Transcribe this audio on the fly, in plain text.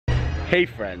Hey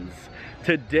friends,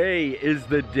 today is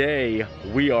the day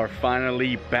we are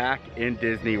finally back in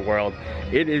Disney World.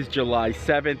 It is July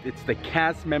 7th, it's the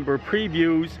cast member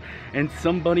previews, and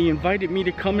somebody invited me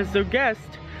to come as their guest.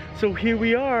 So here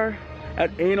we are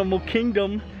at Animal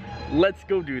Kingdom. Let's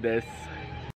go do this.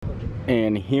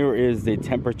 And here is the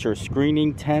temperature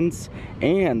screening tents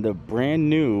and the brand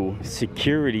new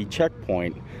security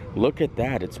checkpoint. Look at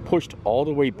that, it's pushed all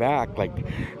the way back, like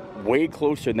way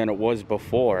closer than it was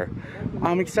before.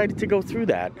 I'm excited to go through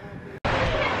that.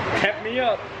 Pep me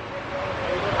up.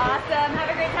 Awesome, have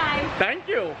a great time. Thank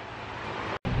you.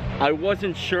 I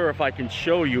wasn't sure if I can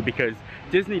show you because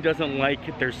Disney doesn't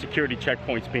like their security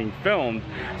checkpoints being filmed.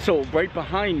 So right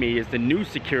behind me is the new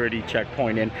security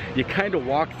checkpoint, and you kind of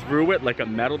walk through it like a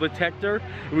metal detector.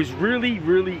 It was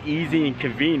really easy and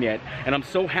convenient, and I'm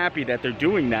so happy that they're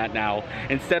doing that now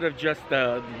instead of just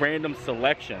the random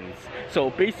selections.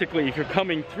 So basically, if you're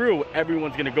coming through,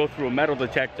 everyone's gonna go through a metal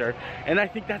detector, and I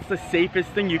think that's the safest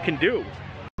thing you can do.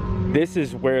 This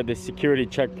is where the security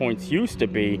checkpoints used to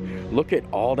be. Look at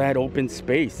all that open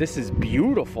space. This is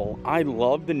beautiful. I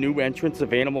love the new entrance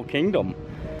of Animal Kingdom.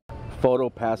 Photo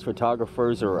pass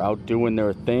photographers are out doing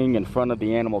their thing in front of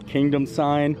the Animal Kingdom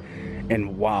sign.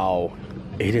 And wow,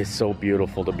 it is so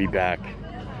beautiful to be back.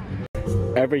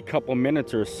 Every couple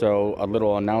minutes or so, a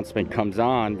little announcement comes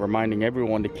on reminding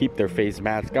everyone to keep their face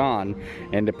mask on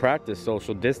and to practice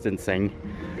social distancing.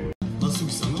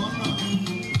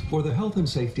 For the health and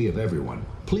safety of everyone,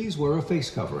 please wear a face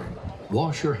covering.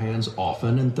 Wash your hands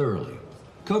often and thoroughly.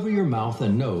 Cover your mouth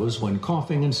and nose when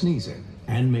coughing and sneezing,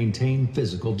 and maintain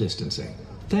physical distancing.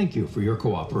 Thank you for your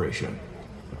cooperation.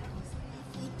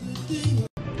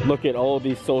 Look at all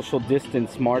these social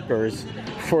distance markers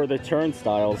for the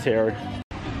turnstiles here.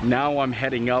 Now I'm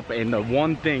heading up, and the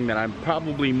one thing that I'm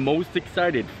probably most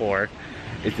excited for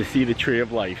is to see the Tree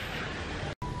of Life.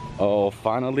 Oh,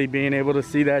 finally being able to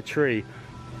see that tree.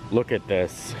 Look at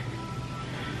this.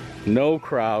 No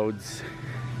crowds.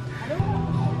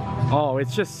 Oh,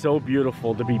 it's just so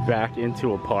beautiful to be back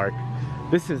into a park.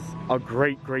 This is a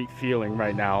great feeling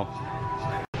right now.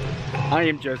 I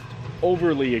am just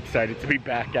overly excited to be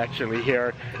back actually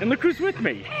here. And look who's with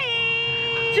me.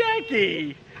 Hey!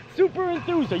 Jackie! Super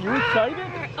enthused. Are you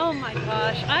excited? Oh my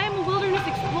gosh, I am a wilderness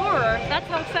explorer. That's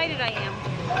how excited I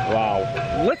am.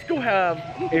 Wow. Let's go have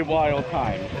a wild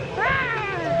time.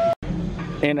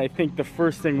 And I think the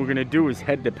first thing we're gonna do is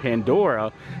head to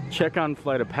Pandora, check on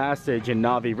Flight of Passage and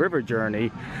Navi River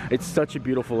Journey. It's such a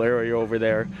beautiful area over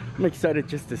there. I'm excited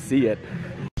just to see it.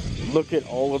 Look at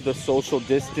all of the social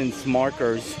distance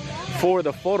markers for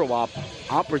the photo op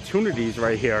opportunities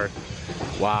right here.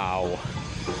 Wow.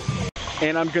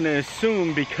 And I'm gonna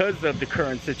assume because of the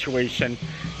current situation,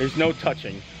 there's no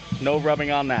touching, no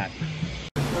rubbing on that.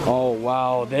 Oh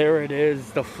wow, there it is,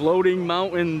 the floating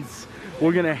mountains.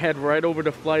 We're gonna head right over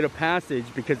to Flight of Passage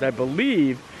because I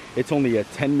believe it's only a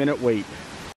 10-minute wait.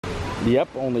 Yep,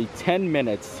 only 10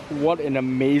 minutes. What an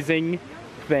amazing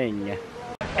thing.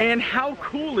 And how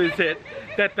cool is it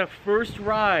that the first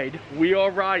ride we are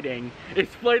riding is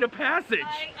Flight of Passage?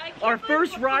 Our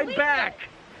first ride back.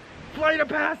 Flight of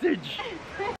Passage.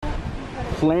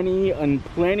 Plenty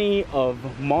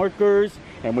of markers,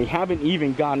 and we haven't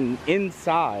even gotten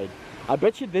inside. I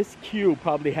bet you this queue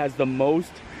probably has the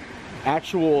most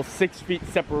actual 6 feet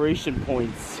separation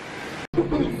points.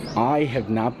 I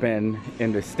have not been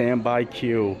in the standby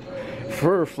queue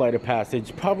for Flight of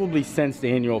Passage probably since the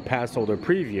annual pass holder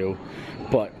preview,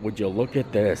 but would you look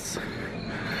at this?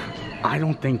 I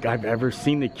don't think I've ever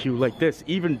seen the queue like this,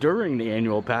 even during the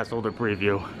annual pass holder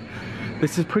preview.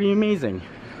 This is pretty amazing.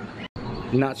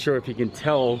 Not sure if you can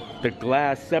tell the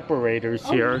glass separators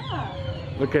here. Yeah.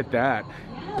 Look at that.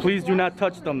 Please do not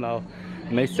touch them though,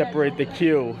 and they separate the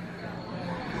queue.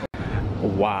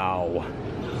 Wow,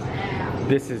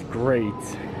 this is great.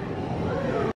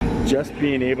 Just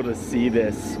being able to see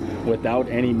this without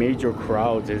any major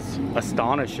crowds is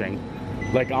astonishing.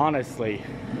 Like honestly.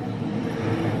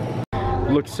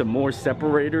 Look, some more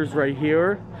separators right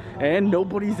here, and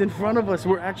nobody's in front of us.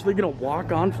 We're actually gonna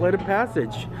walk on Flight of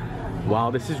Passage. Wow,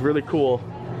 this is really cool.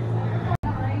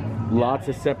 Lots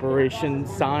of separation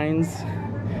signs.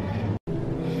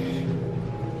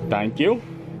 Thank you.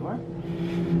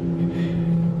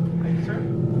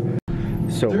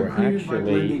 So we're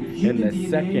actually in the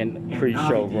second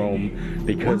pre-show room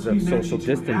because of social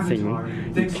distancing.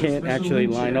 You can't actually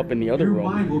line up in the other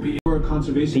room.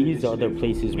 These are the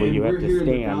places where you have to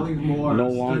stand. No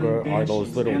longer are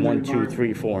those little 1, 2,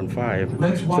 3, 4, and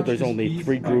 5. So there's only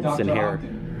 3 groups in here.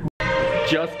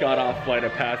 Just got off Flight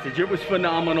of Passage. It was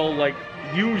phenomenal, like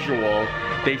usual.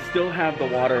 They still have the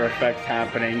water effects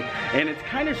happening, and it's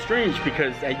kind of strange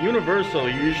because at Universal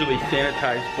you usually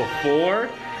sanitize before,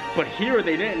 but here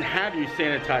they didn't have you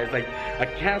sanitize. Like a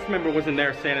cast member wasn't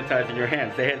there sanitizing your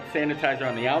hands. They had sanitizer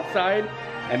on the outside,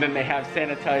 and then they have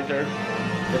sanitizer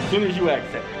as soon as you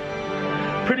exit.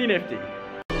 Pretty nifty.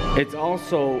 It's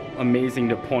also amazing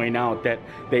to point out that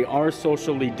they are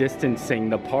socially distancing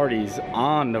the parties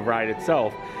on the ride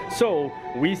itself. So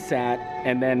we sat,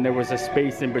 and then there was a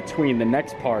space in between the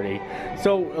next party.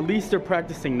 So at least they're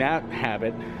practicing that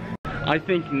habit. I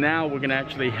think now we're gonna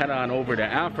actually head on over to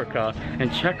Africa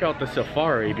and check out the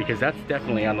safari, because that's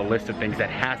definitely on the list of things that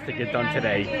has to get done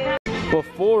today.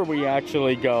 Before we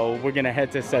actually go, we're gonna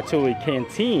head to Satuli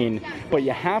Canteen, but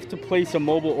you have to place a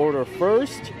mobile order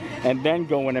first and then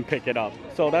go in and pick it up.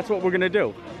 So that's what we're gonna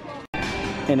do.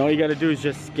 And all you gotta do is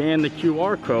just scan the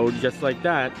QR code just like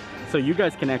that. So you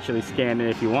guys can actually scan it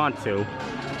if you want to.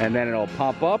 And then it'll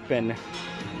pop up, and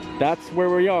that's where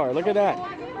we are. Look at that.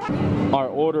 Our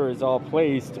order is all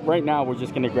placed. Right now we're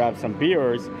just gonna grab some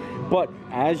beers, but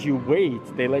as you wait,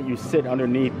 they let you sit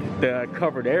underneath the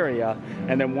covered area,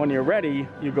 and then when you're ready,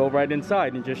 you go right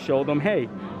inside and just show them, hey,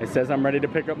 it says I'm ready to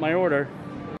pick up my order.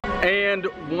 And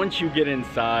once you get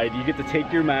inside, you get to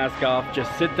take your mask off,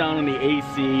 just sit down in the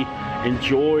AC,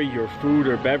 enjoy your food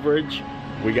or beverage.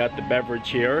 We got the beverage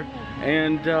here,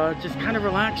 and just kind of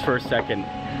relax for a second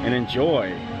and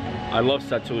enjoy. I love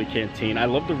Satuli Canteen. I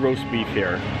love the roast beef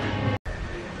here.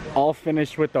 All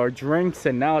finished with our drinks,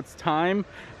 and now it's time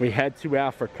we head to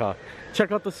Africa.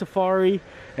 Check out the safari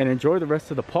and enjoy the rest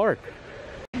of the park.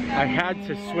 I had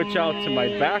to switch out to my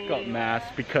backup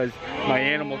mask because my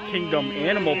Animal Kingdom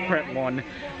animal print one,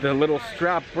 the little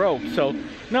strap broke. So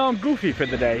now I'm goofy for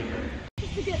the day.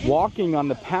 Walking on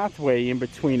the pathway in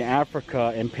between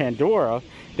Africa and Pandora,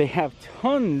 they have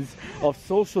tons of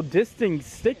social distancing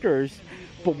stickers,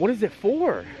 but what is it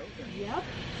for? Yep.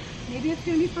 Maybe it's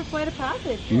gonna be for Flight of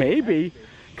Passage. Maybe,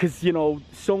 because you know,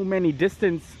 so many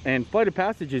distance and Flight of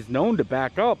Passage is known to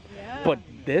back up, but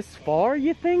this far,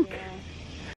 you think?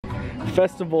 Yeah.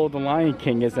 Festival of the Lion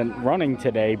King isn't running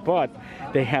today, but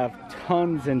they have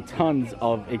tons and tons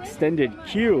of extended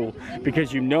queue,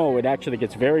 because you know it actually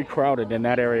gets very crowded in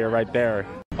that area right there.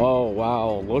 Oh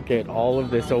wow, look at all of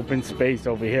this open space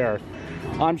over here.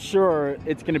 I'm sure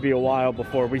it's going to be a while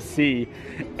before we see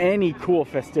any cool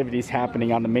festivities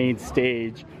happening on the main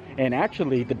stage, and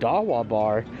actually the Dawa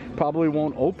bar probably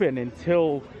won't open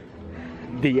until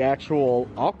the actual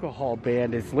alcohol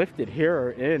ban is lifted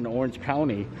here in Orange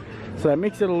County. So that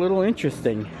makes it a little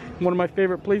interesting. One of my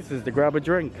favorite places to grab a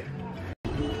drink.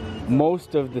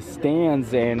 Most of the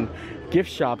stands and gift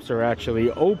shops are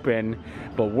actually open,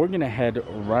 but we're gonna head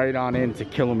right on into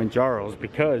Kilimanjaro's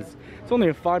because it's only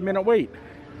a 5-minute wait.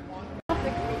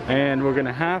 And we're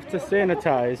gonna have to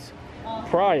sanitize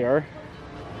prior.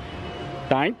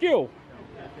 Thank you.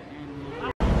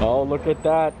 Oh, look at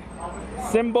that.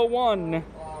 Simba 1.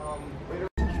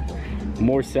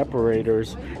 More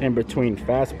separators in between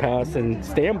Fast Pass and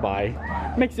Standby.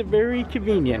 Makes it very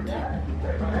convenient.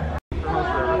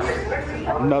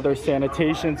 Another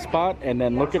sanitation spot, and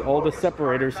then look at all the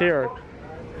separators here.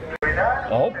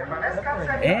 Oh,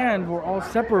 and we're all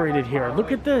separated here.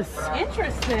 Look at this.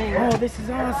 Interesting. Oh, this is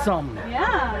awesome.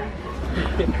 Yeah.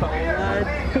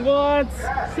 What?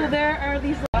 So there are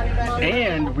these.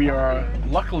 And we are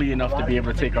lucky enough to be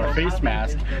able to take our face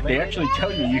mask. They actually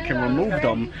tell you you can remove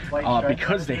them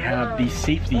because they have these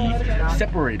safety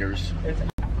separators.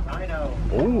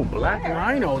 Oh, black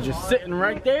rhino just sitting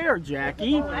right there,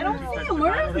 Jackie. I don't see him.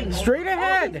 Where is he? Straight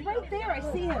ahead. He's right there. I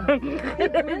see him.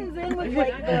 It blends in with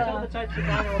like the.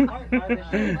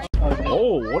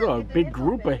 Oh, what a big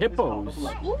group of hippos.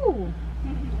 Ooh.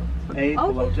 A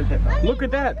bloat of hippos. Look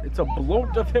at that. It's a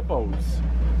bloat of hippos.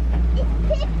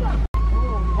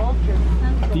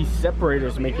 These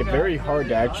separators make it very hard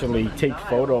to actually take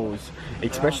photos,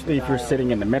 especially if you're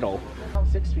sitting in the middle.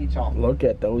 6 feet tall. Look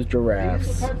at those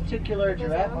giraffes. This particular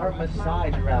giraffe are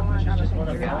Maasai giraffe, which is just one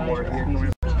of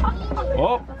mine.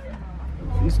 Oh,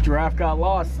 this giraffe got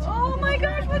lost. Oh my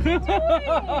gosh, what's he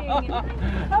doing?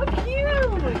 How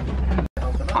cute!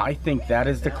 I think that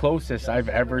is the closest I've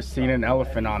ever seen an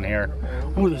elephant on here.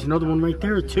 Oh, there's another one right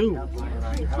there too.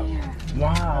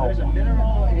 Wow.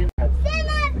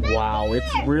 Wow,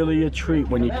 it's really a treat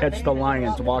when you catch the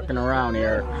lions walking around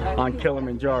here on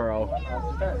Kilimanjaro.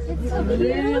 It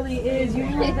really is. You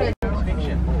really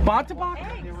Bontebok?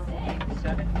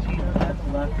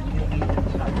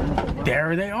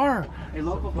 There they are.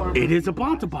 It is a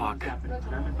Bontebok.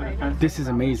 This is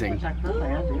amazing.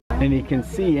 And you can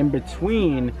see in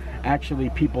between actually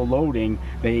people loading,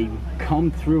 they come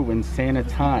through and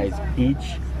sanitize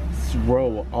each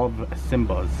row of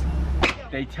Simbas.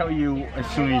 They tell you as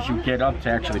soon as you get up to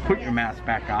actually put your mask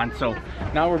back on. So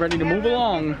now we're ready to move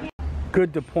along.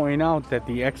 Good to point out that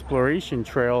the exploration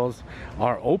trails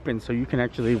are open so you can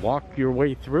actually walk your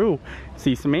way through,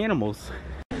 see some animals.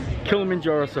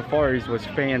 Kilimanjaro Safaris was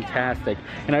fantastic,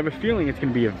 and I have a feeling it's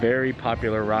going to be a very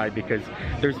popular ride because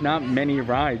there's not many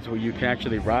rides where you can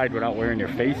actually ride without wearing your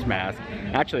face mask.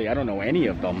 Actually, I don't know any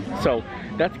of them. So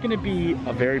that's going to be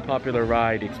a very popular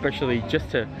ride, especially just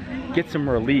to get some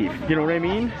relief. You know what I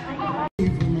mean?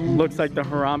 Looks like the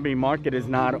Harambe market is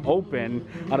not open.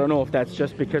 I don't know if that's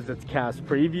just because it's cast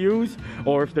previews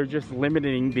or if they're just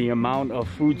limiting the amount of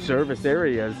food service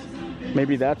areas.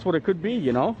 Maybe that's what it could be,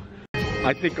 you know?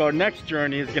 I think our next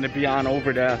journey is going to be on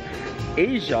over to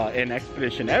Asia in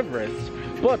Expedition Everest.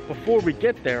 But before we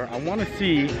get there, I want to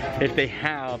see if they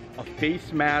have a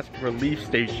face mask relief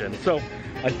station. So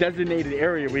a designated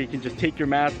area where you can just take your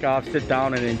mask off, sit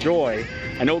down and enjoy.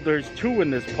 I know there's 2 in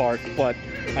this park, but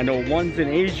I know one's in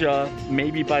Asia,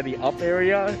 maybe by the up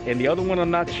area, and the other one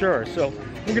I'm not sure. So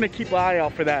we're going to keep an eye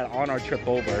out for that on our trip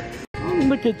over.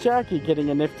 Look at Jackie getting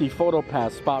a nifty photo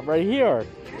pass spot right here.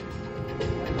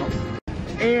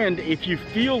 And if you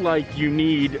feel like you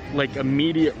need like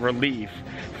immediate relief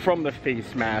from the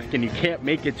face mask and you can't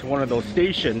make it to one of those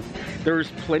stations,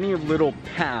 there's plenty of little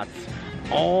paths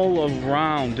all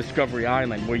around Discovery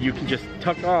Island where you can just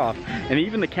tuck off. And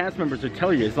even the cast members will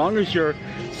tell you, as long as you're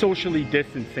socially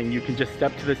distancing, you can just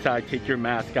step to the side, take your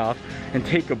mask off and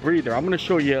take a breather. I'm going to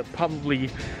show you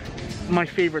probably my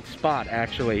favorite spot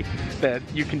actually that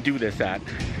you can do this at.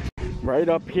 Right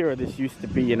up here, this used to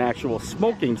be an actual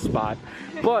smoking spot,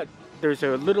 but there's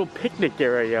a little picnic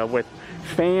area with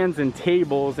fans and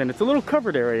tables, and it's a little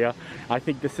covered area. I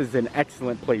think this is an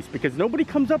excellent place because nobody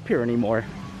comes up here anymore.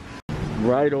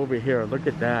 Right over here, look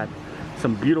at that.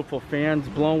 Some beautiful fans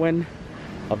blowing.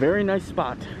 A very nice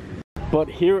spot. But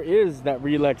here is that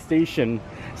relaxation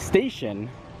station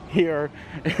here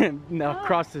and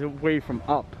across the way from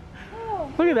up.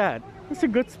 Look at that. It's a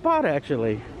good spot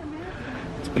actually.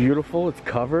 It's beautiful, it's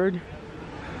covered.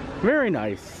 Very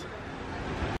nice.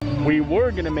 We were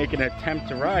gonna make an attempt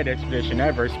to ride Expedition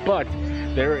Everest, but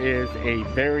there is a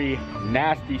very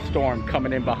nasty storm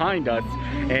coming in behind us,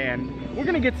 and we're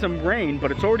gonna get some rain,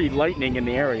 but it's already lightning in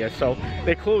the area, so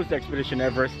they closed Expedition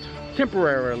Everest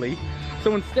temporarily.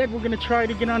 So instead, we're gonna try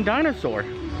to get on Dinosaur.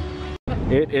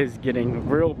 It is getting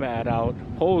real bad out.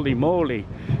 Holy moly.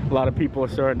 A lot of people are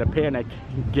starting to panic,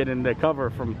 getting the cover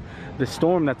from the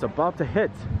storm that's about to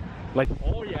hit. Like,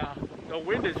 oh yeah, the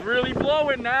wind is really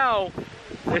blowing now.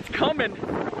 It's coming.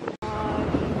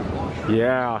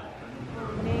 Yeah.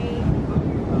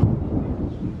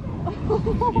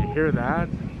 You hear that?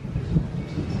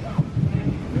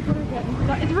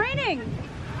 It's raining!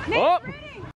 Nate, Oh! it's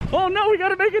raining! Oh no, we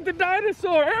gotta make it to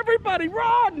Dinosaur! Everybody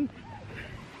run!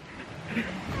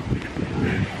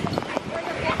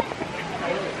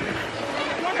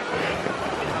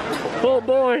 Oh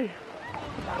boy!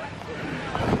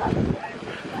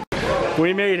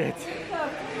 We made it.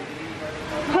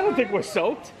 I don't think we're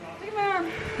soaked.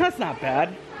 That's not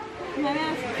bad.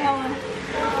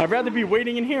 I'd rather be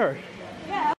waiting in here.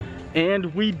 Yeah.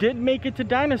 And we did make it to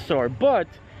Dinosaur, but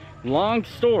long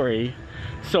story.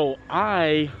 So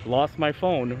I lost my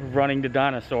phone running to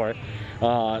Dinosaur.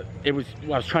 I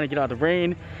was trying to get out of the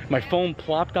rain. My phone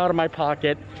plopped out of my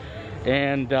pocket.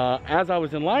 And as I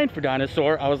was in line for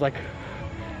Dinosaur, I was like,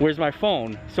 where's my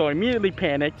phone? So I immediately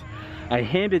panicked. I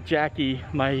handed Jackie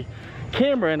my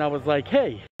camera and I was like,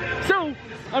 hey. So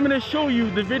I'm gonna show you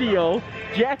the video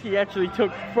Jackie actually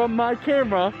took from my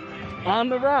camera on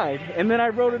the ride. And then I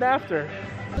wrote it after.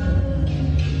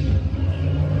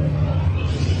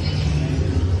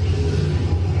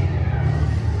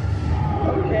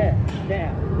 Okay,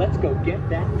 now let's go get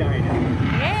that dino.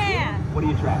 Yeah! What are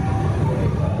you tracking?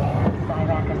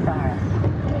 Styracosaurus.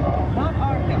 Not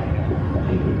our dino.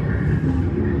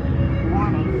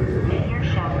 Warning, meteor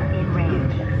shower in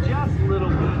range. Just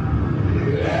little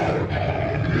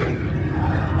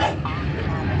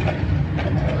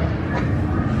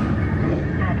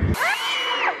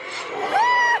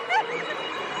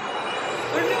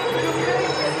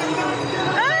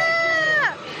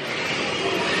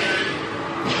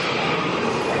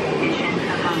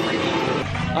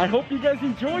I hope you guys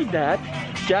enjoyed that.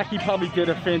 Jackie probably did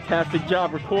a fantastic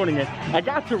job recording it. I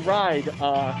got to ride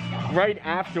right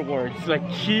afterwards. Like,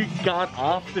 she got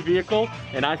off the vehicle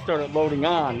and I started loading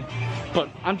on. But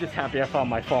I'm just happy I found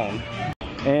my phone.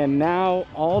 And now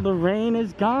all the rain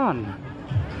is gone.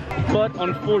 But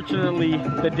unfortunately,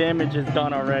 the damage is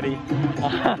done already.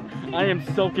 I am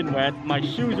soaking wet. My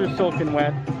shoes are soaking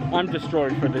wet. I'm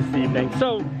destroyed for this evening.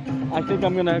 So I think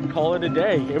I'm gonna call it a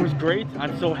day. It was great.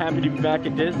 I'm so happy to be back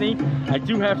at Disney. I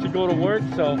do have to go to work,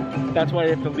 so that's why I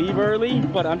have to leave early,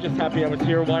 but I'm just happy I was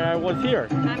here while I was here.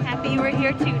 I'm happy you were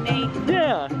here too, Nate.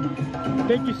 Yeah.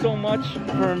 Thank you so much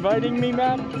for inviting me,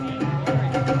 Matt.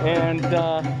 And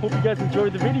hope you guys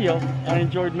enjoyed the video. I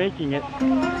enjoyed making it.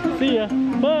 See ya.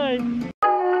 Bye.